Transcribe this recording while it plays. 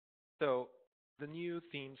So the new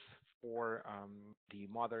themes for the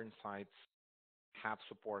modern sites have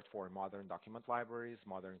support for modern document libraries,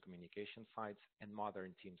 modern communication sites, and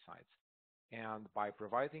modern team sites. And by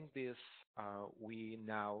providing this, we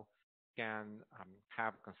now can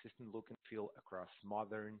have consistent look and feel across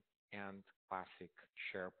modern and classic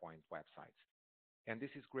SharePoint websites. And this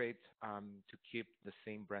is great to keep the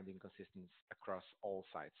same branding consistency across all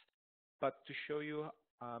sites. But to show you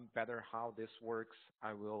better how this works,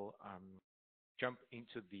 I will jump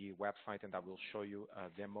into the website and I will show you a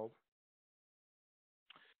demo.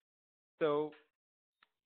 So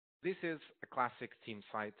this is a classic theme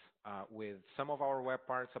site with some of our web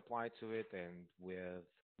parts applied to it and with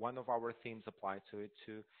one of our themes applied to it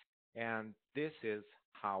too. And this is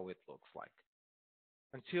how it looks like.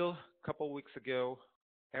 Until a couple weeks ago,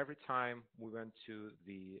 every time we went to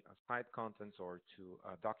the site contents or to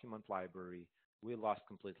a document library, we lost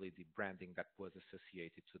completely the branding that was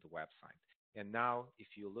associated to the website. And now, if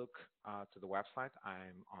you look to the website,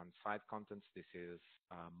 I'm on site contents. This is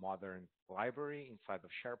a modern library inside of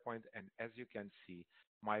SharePoint. And as you can see,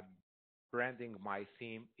 my branding, my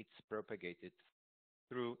theme, it's propagated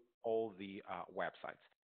through all the websites.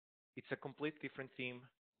 It's a complete different theme.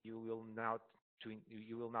 You will now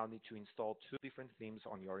need to install two different themes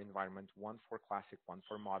on your environment, one for classic, one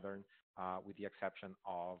for modern, with the exception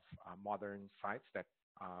of modern sites that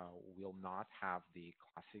will not have the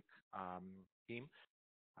classic theme.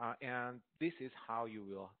 And this is how you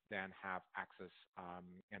will then have access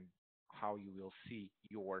and how you will see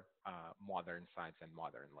your modern sites and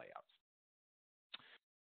modern layouts.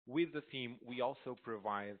 With the theme, we also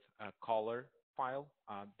provide a color file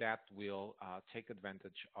that will take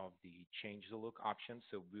advantage of the change the look option.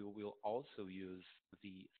 So we will also use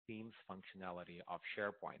the themes functionality of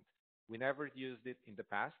SharePoint. We never used it in the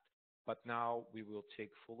past, but now we will take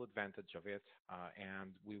full advantage of it and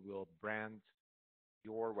we will brand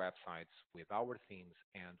your websites with our themes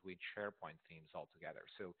and with SharePoint themes altogether.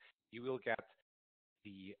 So you will get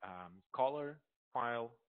the color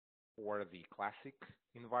file for the classic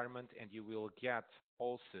environment, and you will get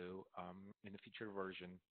also in the future version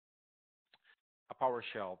a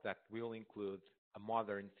PowerShell that will include a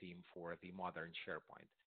modern theme for the modern SharePoint.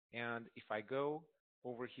 And if I go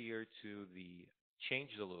over here to the change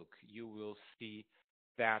the look, you will see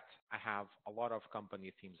that I have a lot of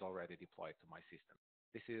company themes already deployed to my system.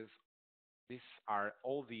 These are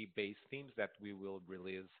all the base themes that we will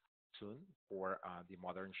release soon for the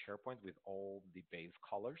modern SharePoint with all the base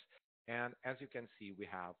colors. And as you can see, we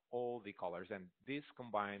have all the colors, and this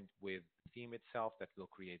combined with the theme itself that will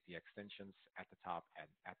create the extensions at the top and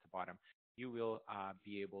at the bottom, you will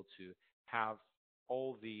be able to have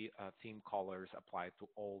all the theme colors applied to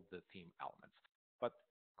all the theme elements. But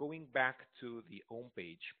going back to the home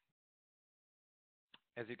page,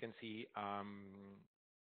 as you can see,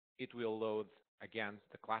 it will load again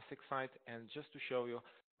the classic site. And just to show you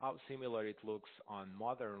how similar it looks on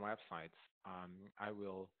modern websites, I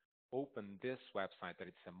will open this website that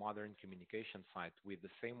it's a modern communication site with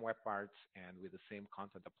the same web parts and with the same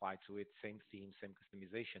content applied to it, same theme, same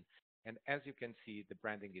customization. And as you can see, the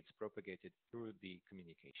branding is propagated through the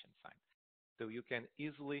communication site. So you can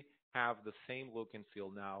easily have the same look and feel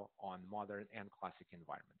now on modern and classic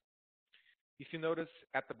environment. If you notice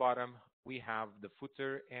at the bottom, we have the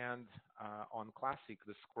footer, and on classic,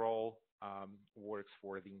 the scroll works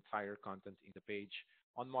for the entire content in the page.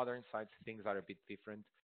 On modern sites, things are a bit different,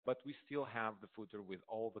 but we still have the footer with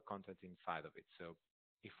all the content inside of it. So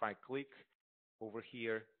if I click over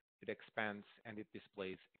here, it expands and it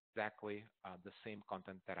displays exactly the same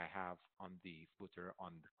content that I have on the footer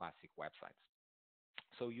on the classic websites.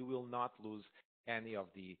 So you will not lose any of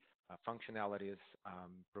the functionalities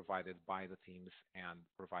provided by the themes and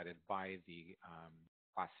provided by the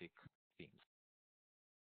classic themes.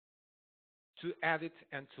 To edit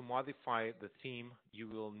and to modify the theme, you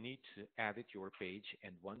will need to edit your page.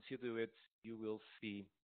 And once you do it, you will see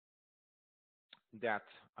that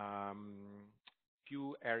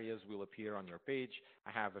few areas will appear on your page.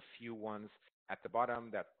 I have a few ones at the bottom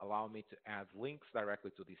that allow me to add links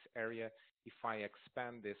directly to this area. If I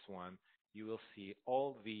expand this one, you will see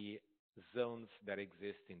all the zones that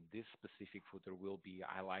exist in this specific footer will be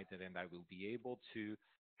highlighted, and I will be able to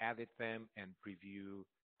edit them and preview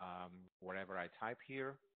whatever I type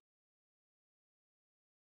here.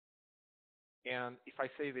 And if I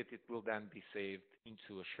save it, it will then be saved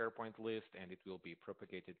into a SharePoint list, and it will be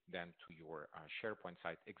propagated then to your SharePoint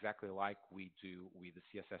site, exactly like we do with the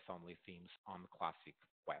CSS-only themes on classic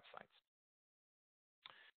websites.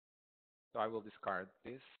 So I will discard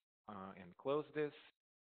this and close this.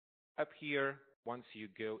 Up here, once you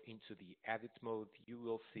go into the edit mode, you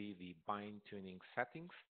will see the BindTuning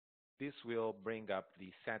settings. This will bring up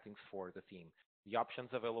the settings for the theme. The options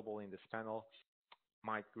available in this panel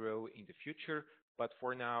might grow in the future, but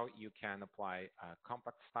for now, you can apply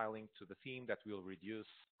compact styling to the theme that will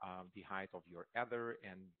reduce the height of your header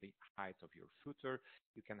and the height of your footer.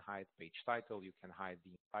 You can hide page title. You can hide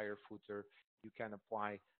the entire footer. You can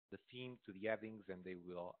apply the theme to the headings, and they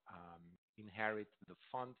will inherit the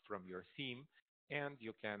font from your theme. And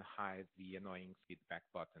you can hide the annoying feedback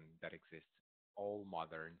button that exists in all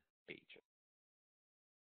modern pages.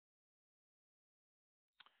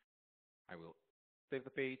 I will save the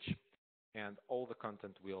page, and all the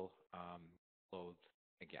content will load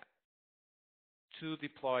again. To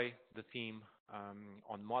deploy the theme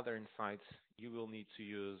on modern sites, you will need to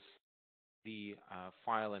use the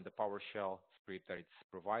file and the PowerShell script that it's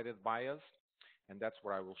provided by us, and that's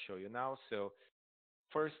what I will show you now. So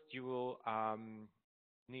first, you will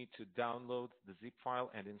need to download the zip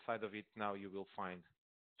file, and inside of it now you will find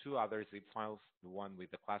two other zip files, the one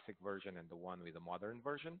with the classic version and the one with the modern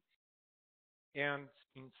version. And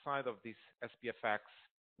inside of this SPFx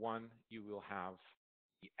one, you will have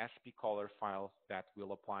the SP color file that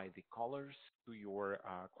will apply the colors to your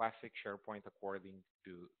classic SharePoint according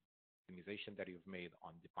to customization that you've made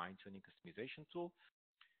on the BindTuning customization tool.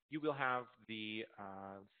 You will have the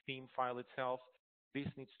theme file itself. This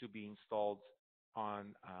needs to be installed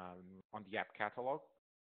on the app catalog,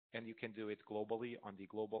 and you can do it globally on the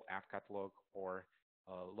global app catalog or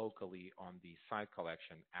locally on the site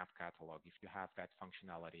collection app catalog if you have that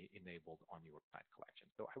functionality enabled on your site collection.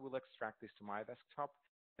 So I will extract this to my desktop,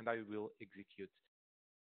 and I will execute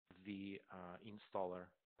the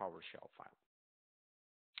installer PowerShell file.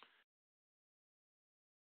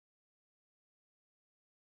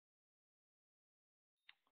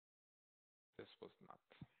 This was not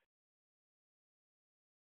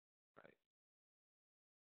right.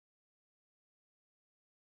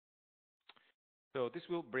 So this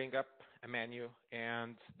will bring up a menu,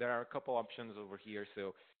 and there are a couple options over here.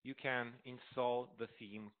 So you can install the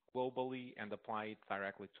theme globally and apply it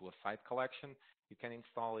directly to a site collection. You can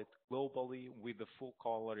install it globally with the full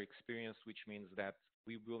color experience, which means that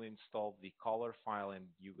we will install the color file and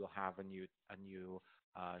you will have a new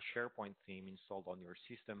SharePoint theme installed on your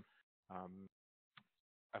system,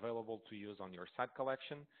 available to use on your site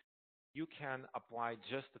collection. You can apply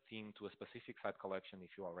just the theme to a specific site collection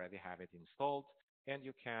if you already have it installed, and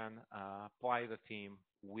you can apply the theme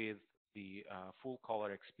with the full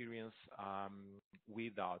color experience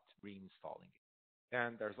without reinstalling it.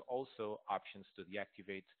 And there's also options to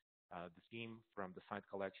deactivate the theme from the site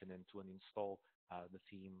collection and to uninstall the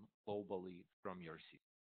theme globally from your system.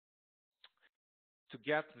 To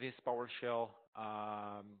get this PowerShell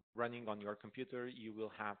running on your computer, you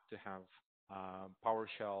will have to have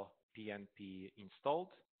PowerShell PNP installed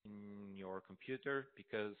in your computer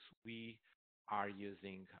because we are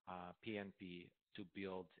using PNP to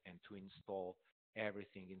build and to install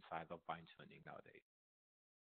everything inside of BindTuning nowadays.